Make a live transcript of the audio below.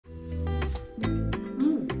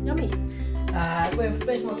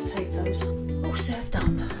where's my potatoes? All served up.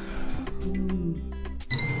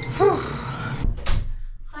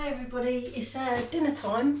 Hi everybody, it's dinner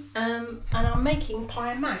time, and I'm making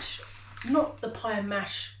pie and mash. Not the pie and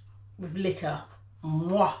mash with liquor.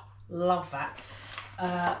 Mwah, love that.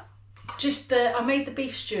 I made the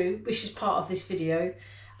beef stew, which is part of this video.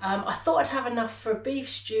 I thought I'd have enough for a beef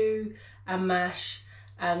stew and mash,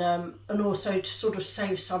 and also to sort of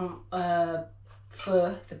save some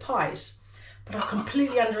for the pies. But I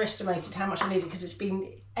completely underestimated how much I needed because it's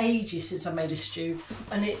been ages since I made a stew,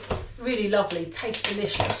 and it's really lovely, tastes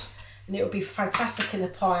delicious, and it'll be fantastic in the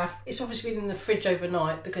pie. It's obviously been in the fridge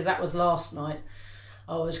overnight because that was last night.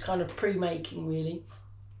 I was kind of pre-making really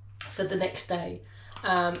for the next day.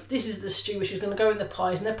 This is the stew which is going to go in the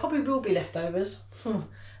pies, and there probably will be leftovers.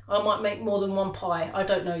 I might make more than one pie, I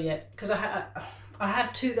don't know yet, because I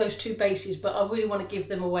have those two bases, but I really want to give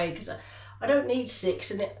them away because I don't need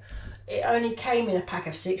 6, and it only came in a pack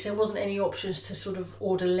of 6. There wasn't any options to sort of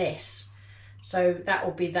order less, so that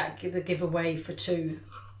will be the giveaway for 2.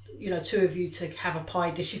 You know, 2 of you to have a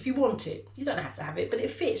pie dish if you want it. You don't have to have it, but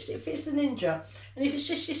it fits the ninja. And if it's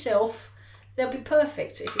just yourself, they'll be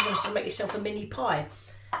perfect if you want to make yourself a mini pie.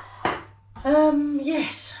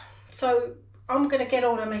 Yes, so I'm going to get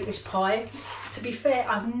on and make this pie. To be fair,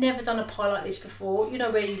 I've never done a pie like this before. You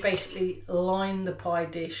know, where you basically line the pie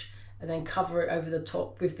dish and then cover it over the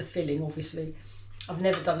top with the filling, obviously. I've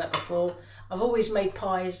never done that before. I've always made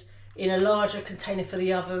pies in a larger container for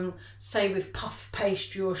the oven, say with puff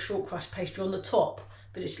pastry or shortcrust pastry on the top,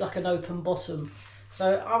 but it's like an open bottom.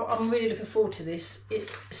 So I'm really looking forward to this,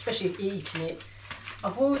 especially if you're eating it.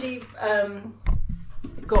 I've already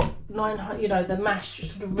got 900, you know, the mash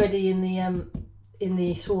sort of ready in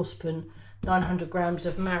the saucepan. 900 grams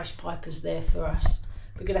of Maris Pipers there for us.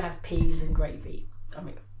 We're going to have peas and gravy. I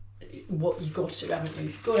mean, what you've got to, haven't you?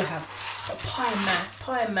 You've got to have a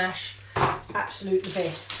pie and mash, absolute the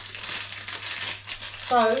best.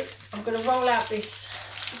 So I'm going to roll out this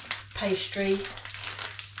pastry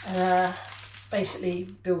and basically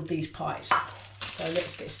build these pies. So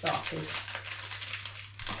let's get started.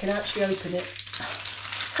 I can actually open it.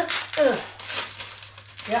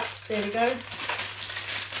 Yeah, there we go.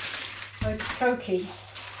 Okie.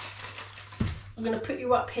 I'm going to put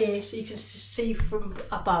you up here so you can see from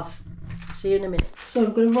above. See you in a minute. So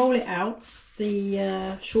I'm going to roll it out.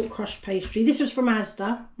 The short crust pastry. This was from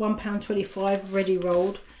Asda, £1.25, ready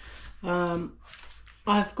rolled.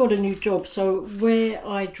 I've got a new job, so where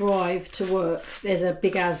I drive to work, there's a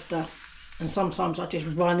big Asda, and sometimes I just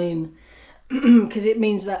run in because it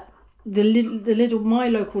means that my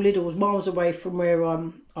local Lidl is miles away from where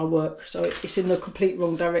I work, so it's in the complete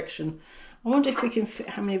wrong direction. I wonder if we can fit,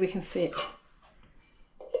 how many we can fit.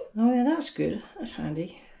 Oh yeah, that's good. That's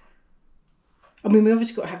handy. I mean, we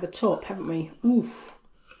obviously got to have the top, haven't we? Ooh,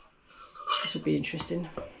 this will be interesting.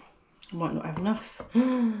 I might not have enough.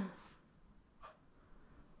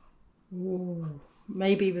 Ooh,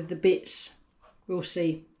 maybe with the bits, we'll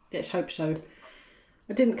see. Let's hope so.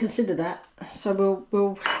 I didn't consider that, so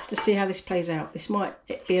we'll have to see how this plays out. This might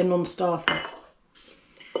be a non-starter.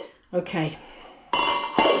 Okay.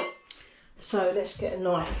 So let's get a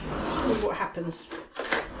knife. See what happens.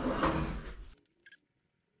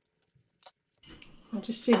 I'll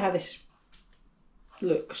just see how this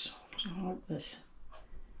looks. I like this.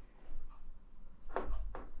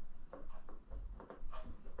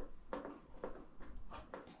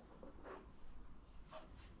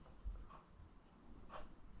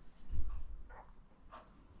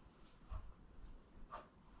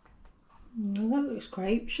 Well, that looks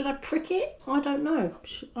great. Should I prick it? I don't know.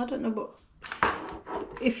 I don't know what.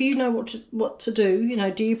 If you know what to do, you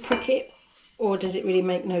know, do you prick it, or does it really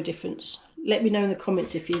make no difference? Let me know in the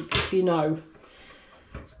comments if you know.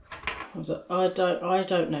 I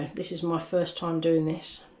don't know. This is my first time doing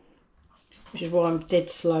this, which is why I'm dead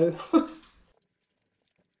slow.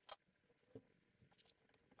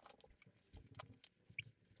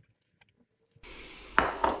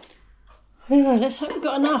 Yeah, let's hope we've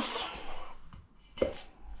got enough.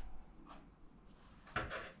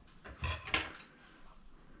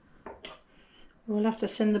 We'll have to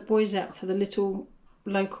send the boys out to the little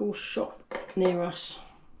local shop near us.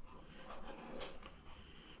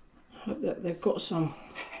 Hope that they've got some,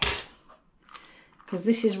 because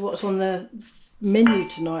this is what's on the menu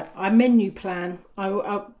tonight. I menu plan.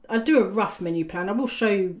 I do a rough menu plan. I will show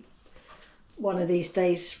you one of these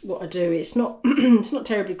days what I do. It's not it's not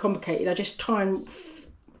terribly complicated. I just try and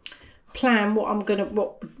plan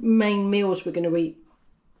what main meals we're gonna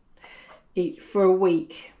eat for a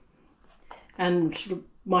week, and sort of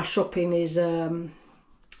my shopping is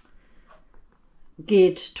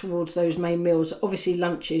geared towards those main meals. Obviously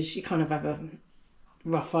lunches, you kind of have a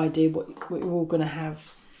rough idea what you're all going to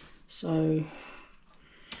have. So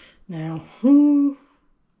now,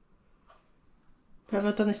 have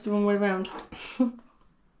I done this the wrong way around?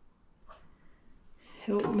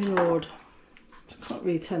 Help me Lord. I can't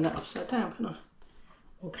really turn that upside down, can I?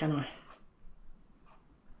 Or can I?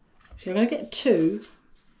 So I'm going to get 2,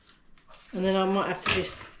 and then I might have to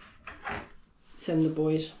just send the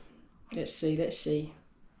boys. Let's see, let's see.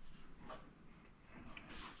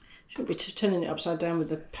 Shouldn't be turning it upside down with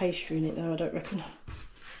the pastry in it though, I don't reckon.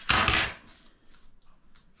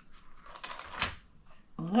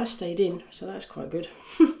 Oh, that stayed in, so that's quite good.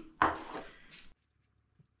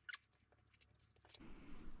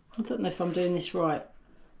 I don't know if I'm doing this right.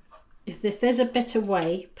 If there's a better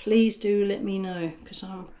way, please do let me know, because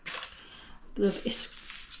it's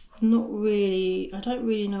not really, I don't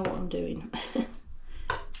really know what I'm doing.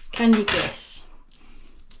 Can you guess?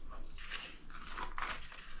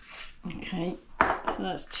 Okay, so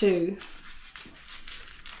that's 2.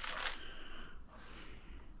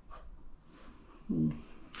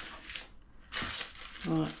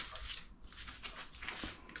 Right.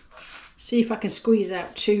 See if I can squeeze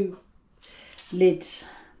out 2 lids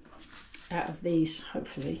out of these,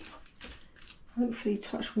 hopefully. Hopefully,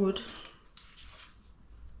 touch wood.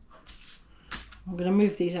 I'm going to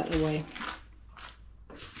move these out of the way.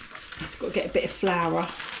 Just got to get a bit of flour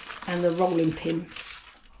and the rolling pin.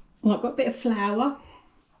 Well, I've got a bit of flour. I'm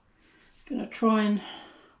going to try and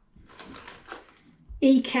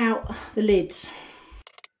eke out the lids.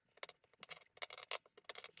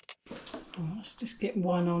 Let's just get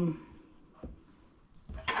one on.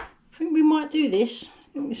 I think we might do this. I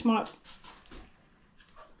think this might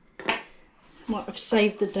have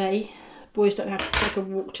saved the day. The boys don't have to take a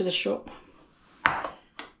walk to the shop.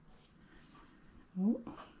 Oh.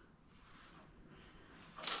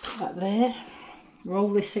 Put that there. Roll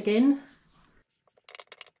this again.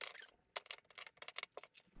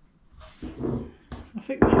 I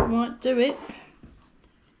think that might do it.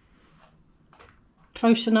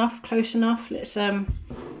 Close enough, close enough. Let's I don't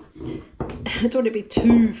want it to be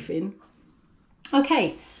too thin.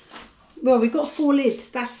 Okay, well, we've got 4 lids.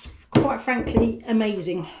 That's quite frankly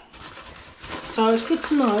amazing. So it's good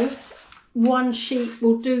to know one sheet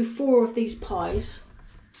will do 4 of these pies.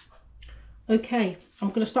 Okay, I'm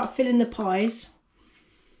going to start filling the pies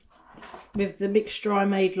with the mixture I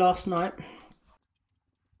made last night.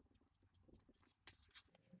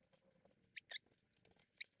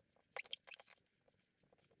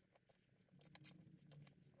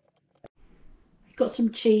 Got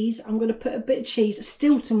some cheese. I'm going to put a bit of cheese.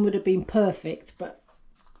 Stilton would have been perfect, but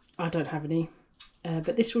I don't have any.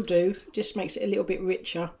 But this will do. Just makes it a little bit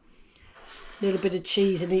richer. A little bit of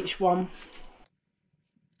cheese in each one.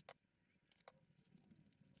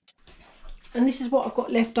 And this is what I've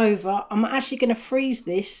got left over. I'm actually going to freeze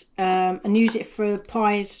this and use it for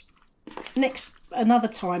pies another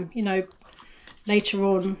time, you know, later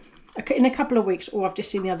on in a couple of weeks. Or I've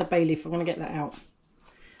just seen the other bay leaf. I'm going to get that out.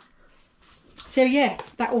 So yeah,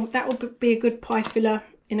 that will be a good pie filler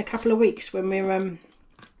in a couple of weeks when we're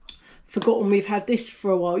forgotten we've had this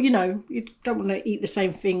for a while. You know, you don't want to eat the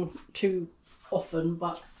same thing too often,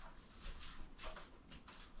 but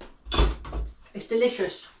it's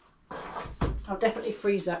delicious. I'll definitely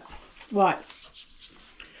freeze that. Right.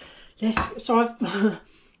 So I've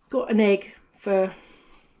got an egg for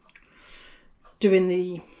doing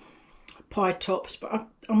the pie tops, but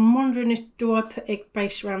I'm wondering do I put egg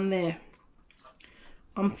base around there?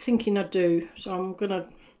 I'm thinking I do, so I'm gonna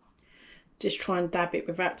just try and dab it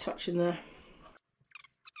without touching the.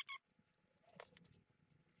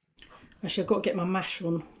 Actually, I've got to get my mash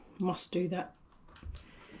on. Must do that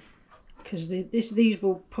because these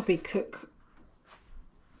will probably cook.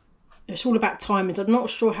 It's all about timings. I'm not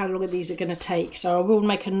sure how long these are going to take, so I will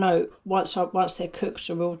make a note once they're cooked,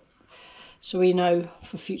 so we know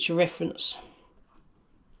for future reference.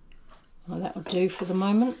 Well, that'll do for the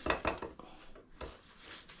moment.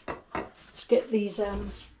 Let's get these.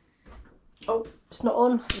 Oh, it's not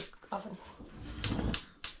on. Oven.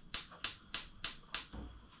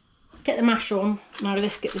 Get the mash on. Now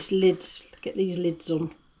let's get this lids. Get these lids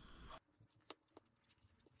on.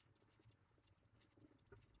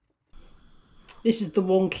 This is the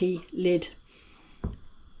wonky lid. I'm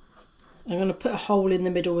going to put a hole in the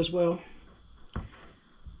middle as well.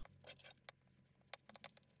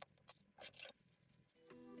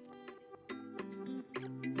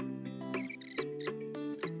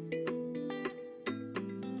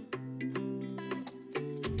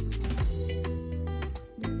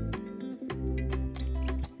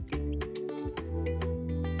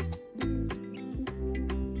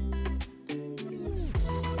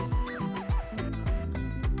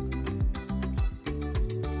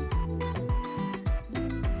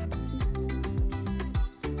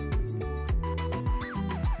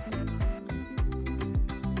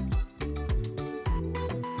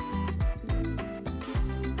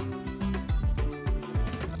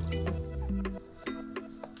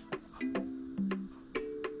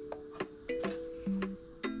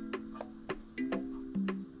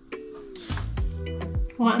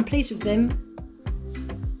 Right, I'm pleased with them.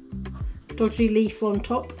 Dodgy leaf on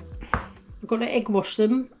top. I've got to egg wash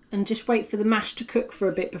them and just wait for the mash to cook for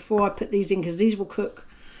a bit before I put these in, because these will cook,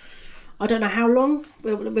 I don't know how long,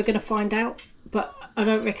 we're going to find out, but I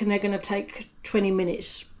don't reckon they're going to take 20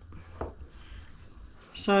 minutes.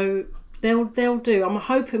 So they'll do. I'm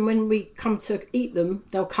hoping when we come to eat them,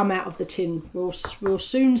 they'll come out of the tin. We'll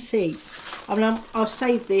soon see. I mean, I'll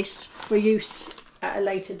save this for use at a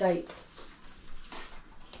later date.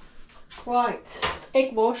 Right,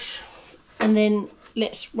 egg wash, and then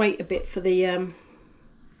let's wait a bit for the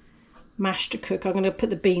mash to cook. I'm going to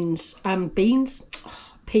put the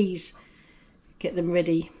peas, get them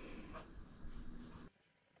ready.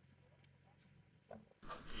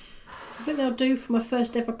 I think they'll do for my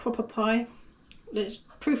first ever proper pie.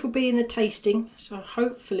 Proof will be in the tasting, so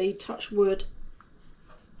hopefully, touch wood,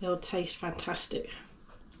 they'll taste fantastic.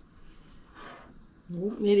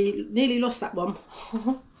 Ooh, nearly lost that one.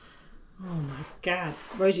 Oh my God,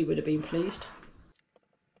 Rosie would have been pleased.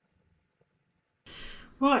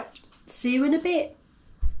 Right, see you in a bit.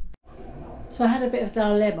 So I had a bit of a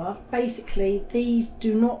dilemma. Basically, these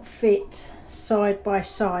do not fit side by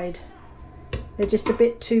side. They're just a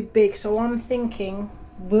bit too big, so I'm thinking,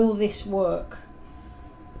 will this work?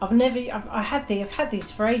 I've had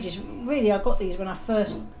these for ages. Really, I got these when I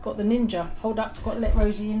first got the Ninja. Hold up, I've got to let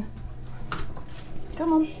Rosie in.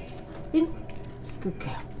 Come on, in. Good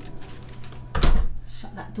girl.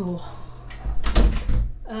 Shut that door.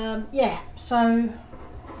 Yeah, so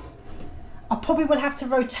I probably will have to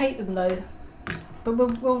rotate them though, but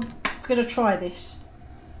we're gonna try this.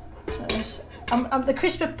 So this, the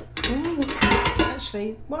crisper. Ooh,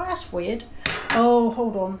 actually, well, that's weird. Oh,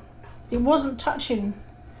 hold on, it wasn't touching.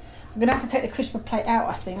 I'm gonna have to take the crisper plate out,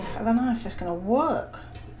 I think. I don't know if that's gonna work.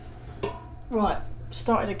 Right,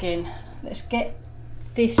 start it again. Let's get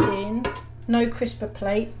this in. No crisper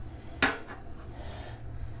plate.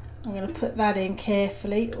 I'm going to put that in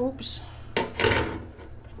carefully. Oops.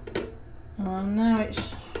 Oh, now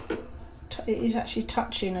it is actually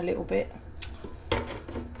touching a little bit.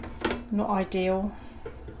 Not ideal.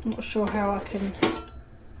 I'm not sure how I can.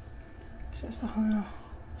 That's the higher.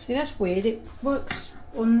 See, that's weird. It works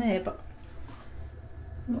on there, but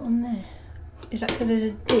not on there. Is that because there's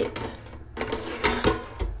a dip?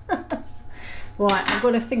 Right, I've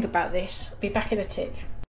got to think about this. Be back in a tick.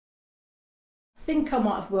 I think I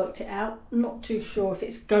might have worked it out. Not too sure if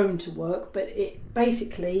it's going to work, but it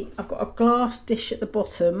basically, I've got a glass dish at the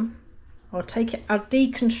bottom. I'll take it, I'll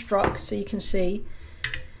deconstruct so you can see.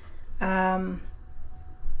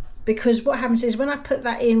 Because what happens is when I put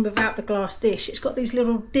that in without the glass dish, it's got these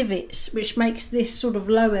little divots which makes this sort of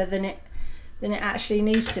lower than it actually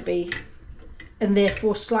needs to be, and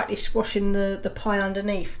therefore slightly squashing the pie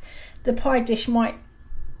underneath. The pie dish might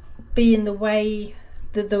be in the way,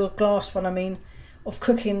 the glass one I mean, of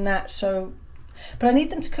cooking that, so, but I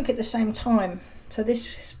need them to cook at the same time, so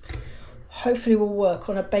this hopefully will work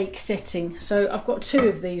on a bake setting. So I've got two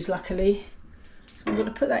of these luckily, so I'm going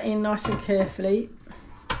to put that in nice and carefully.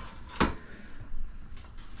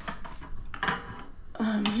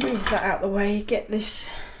 Move that out the way, get this.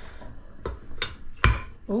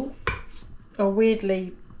 Oh,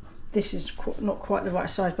 weirdly this is not quite the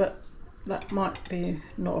right size, but that might be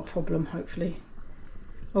not a problem, hopefully.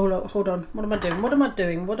 Oh look, hold on, what am I doing? What am I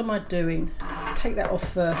doing? What am I doing? Take that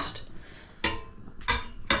off first.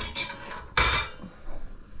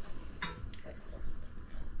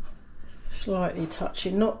 Slightly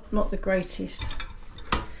touching, not the greatest.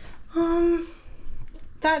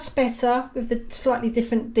 That's better with the slightly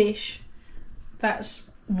different dish. That's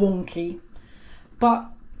wonky, but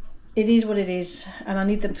it is what it is, and I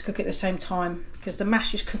need them to cook at the same time because the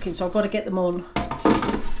mash is cooking, so I've got to get them on.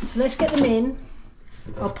 So let's get them in.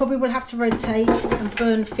 I probably will have to rotate and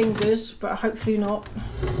burn fingers, but hopefully not.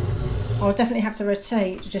 I'll definitely have to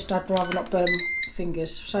rotate, just I'd rather not burn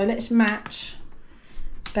fingers. So let's match,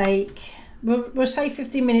 bake. We'll say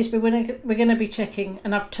 15 minutes, but we're going to be checking,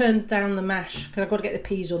 and I've turned down the mash because I've got to get the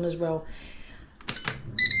peas on as well.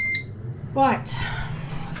 Right.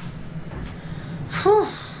 Whew.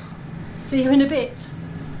 See you in a bit.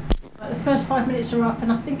 Right, the first 5 minutes are up,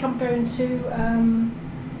 and I think I'm going to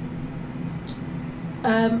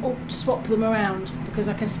swap them around because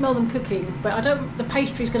I can smell them cooking, but I don't. The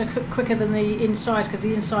pastry's going to cook quicker than the inside because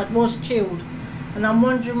the inside was chilled, and I'm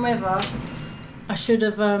wondering whether I should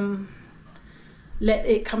have let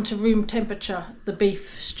it come to room temperature, the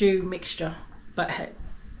beef stew mixture. But hey,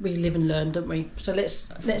 we live and learn, don't we? So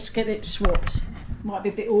let's get it swapped. Might be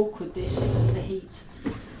a bit awkward this because of the heat.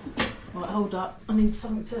 Right, hold up. I need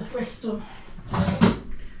something to rest on.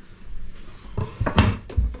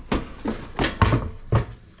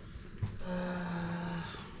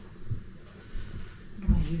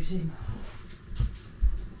 using?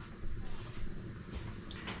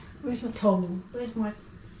 Where's my tong? Where's my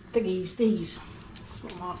thingies? These. That's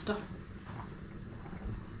what I'm after.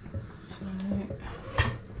 So,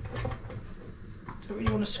 don't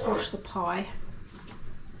really want to squash the pie.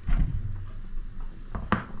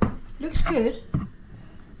 Looks good.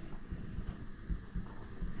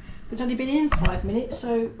 It's only been in 5 minutes,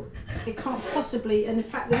 so it can't possibly. And in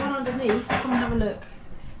fact, the one underneath, come and have a look,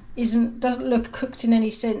 doesn't look cooked in any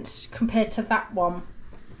sense compared to that one.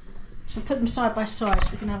 So put them side by side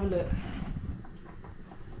so we can have a look.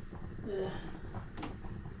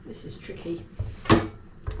 This is tricky.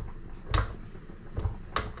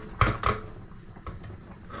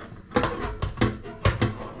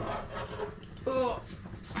 Oh.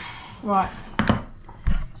 Right.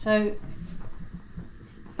 So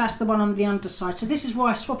that's the one on the underside. So this is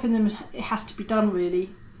why swapping them, it has to be done really.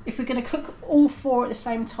 If we're going to cook all four at the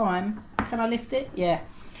same time, can I lift it? Yeah.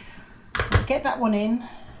 Get that one in.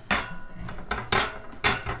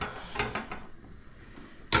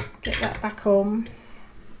 Get that back on.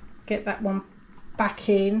 Get that one back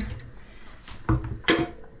in.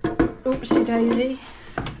 Oopsie daisy.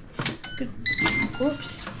 Good.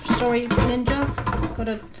 Oops. Sorry, Ninja. Got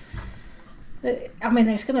to. I mean,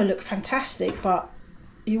 it's going to look fantastic, but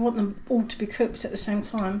you want them all to be cooked at the same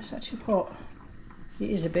time. Is that too hot?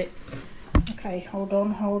 It is a bit. Okay, hold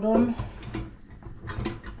on, hold on.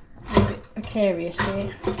 I'm a bit precarious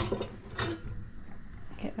here.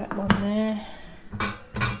 Get that one there.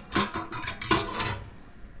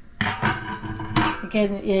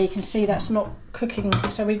 Again, yeah, you can see that's not cooking.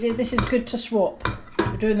 So we did. This is good to swap.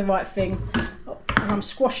 We're doing the right thing. Oh, and I'm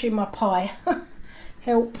squashing my pie.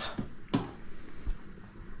 Help.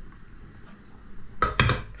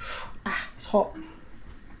 Ah, it's hot.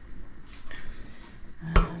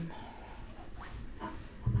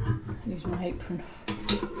 Use my apron.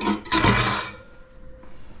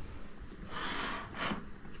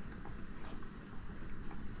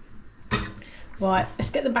 Right, let's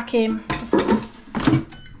get them back in.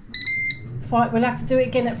 We'll have to do it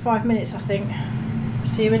again at 5 minutes, I think.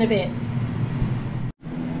 See you in a bit.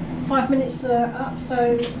 5 minutes up,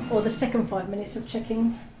 or the second 5 minutes of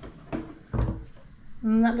checking.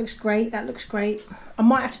 That looks great. That looks great. I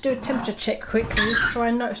might have to do a temperature check quickly,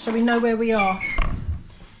 so we know where we are.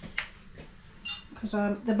 Because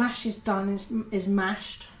the mash is done, is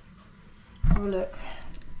mashed. Oh look.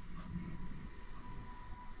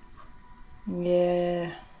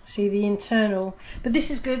 Yeah. See the internal, but this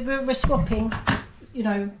is good. We're swapping, you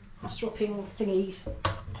know, swapping thingies,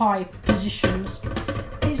 pie positions.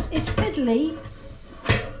 It's fiddly,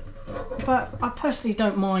 but I personally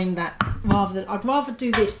don't mind that. I'd rather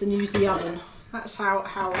do this than use the oven. That's how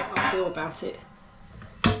I feel about it.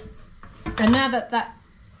 And now that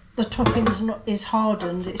the topping is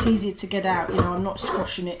hardened, it's easier to get out. You know, I'm not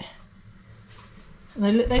squashing it.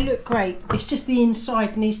 And they look great. It's just the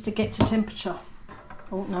inside needs to get to temperature.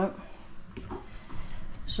 Oh no,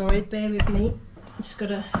 sorry, bear with me. I'm just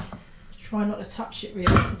gotta try not to touch it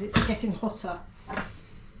really because it's getting hotter.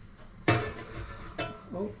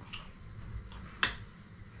 Oh.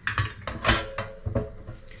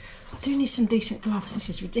 I do need some decent gloves, this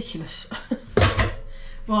is ridiculous.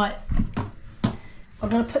 Right, I'm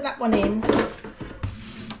gonna put that one in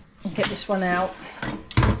and get this one out.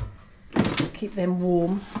 Keep them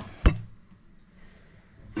warm.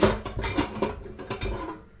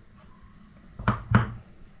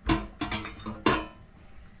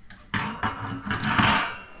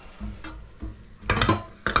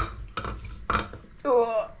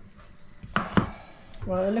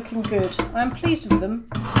 Well, they're looking good. I'm pleased with them.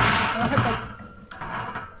 I hope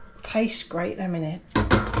they taste great. I mean,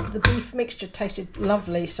 the beef mixture tasted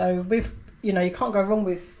lovely. So with, you know, you can't go wrong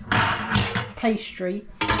with pastry.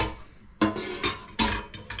 Oh,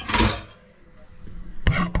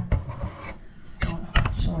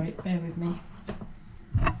 sorry, bear with me.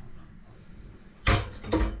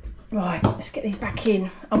 Right, let's get these back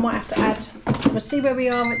in. I might have to add. We'll see where we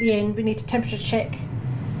are at the end. We need to temperature check.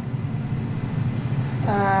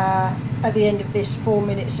 At the end of this 4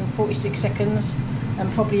 minutes and 46 seconds,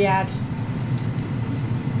 and probably add,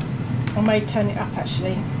 I may turn it up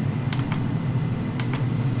actually.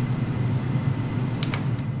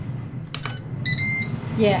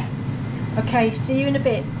 Yeah, okay, see you in a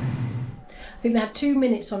bit. I think they had 2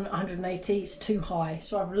 minutes on 180, it's too high,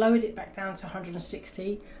 so I've lowered it back down to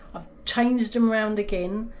 160. I've changed them around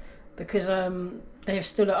again because they're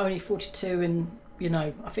still at only 42, and you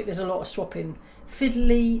know, I think there's a lot of swapping.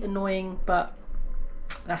 Fiddly, annoying, but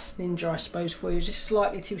that's Ninja, I suppose, for you. Just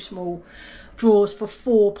slightly too small drawers for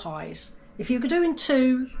 4 pies. If you're doing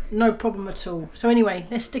 2, no problem at all. So anyway,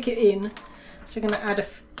 let's stick it in. So I'm going to add a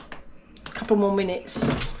couple more minutes.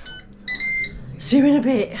 See you in a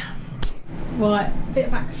bit. Right, bit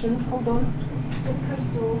of action. Hold on. Close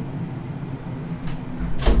the door.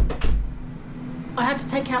 I had to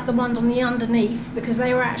take out the ones on the underneath because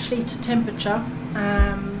they were actually to temperature.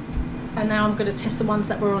 And now I'm going to test the ones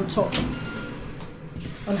that were on top.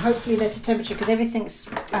 And hopefully they're to temperature because everything's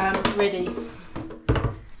ready.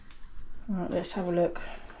 Right, let's have a look.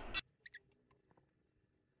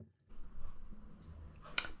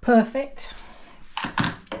 Perfect.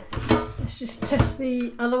 Let's just test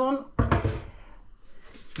the other one.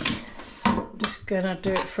 I'm just gonna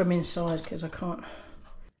do it from inside because I can't.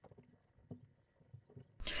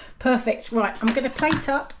 Perfect. Right, I'm gonna plate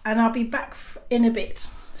up and I'll be back in a bit.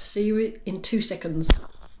 See you in 2 seconds.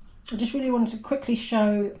 I just really wanted to quickly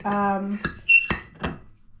show. Oh,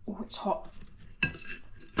 it's hot.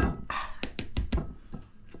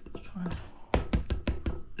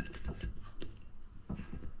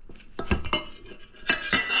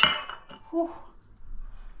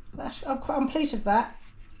 Oh, I'm pleased with that.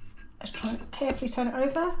 Let's try and carefully turn it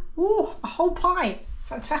over. Oh, a whole pie.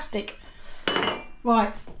 Fantastic.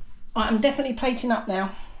 Right, I'm definitely plating up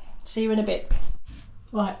now. See you in a bit.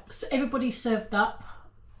 Right, so everybody's served up.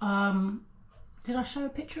 Did I show a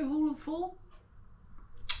picture of all 4?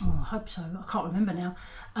 Oh, I hope so. I can't remember now.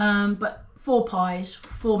 But 4 pies,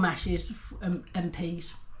 4 mashes and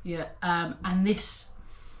peas. Yeah, and this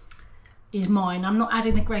is mine. I'm not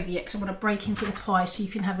adding the gravy yet because I want to break into the pie so you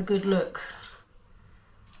can have a good look.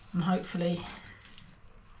 And hopefully...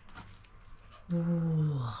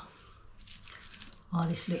 Ooh. Oh,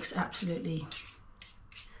 this looks absolutely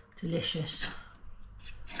delicious.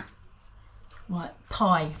 Right,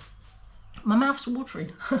 pie. My mouth's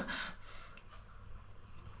watering.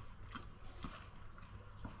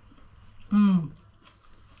 Oh,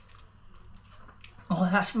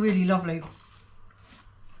 that's really lovely.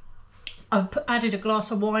 I've added a glass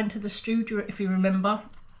of wine to the stew, if you remember,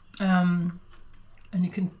 and you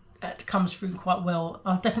can. It comes through quite well.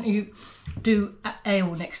 I'll definitely do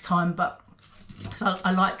ale next time, but so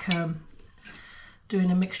I like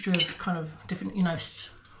doing a mixture of kind of different, you know,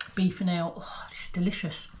 beef and ale. Oh, it's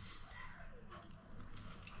delicious.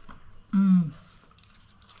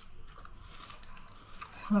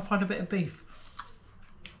 I've had a bit of beef.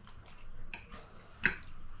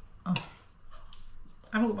 Oh,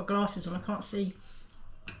 I haven't got my glasses on, I can't see.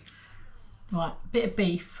 Right, bit of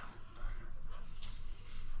beef.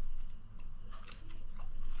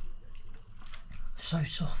 So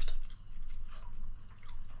soft.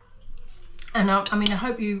 And I mean, I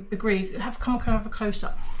hope you agree. Come on, have a close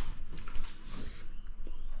up.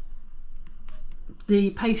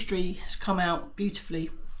 The pastry has come out beautifully.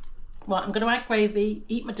 Right, I'm going to add gravy,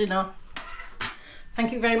 eat my dinner.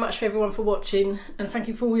 Thank you very much for everyone for watching, and thank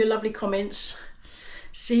you for all your lovely comments.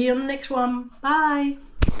 See you on the next one. Bye.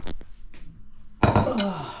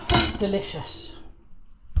 Oh, delicious.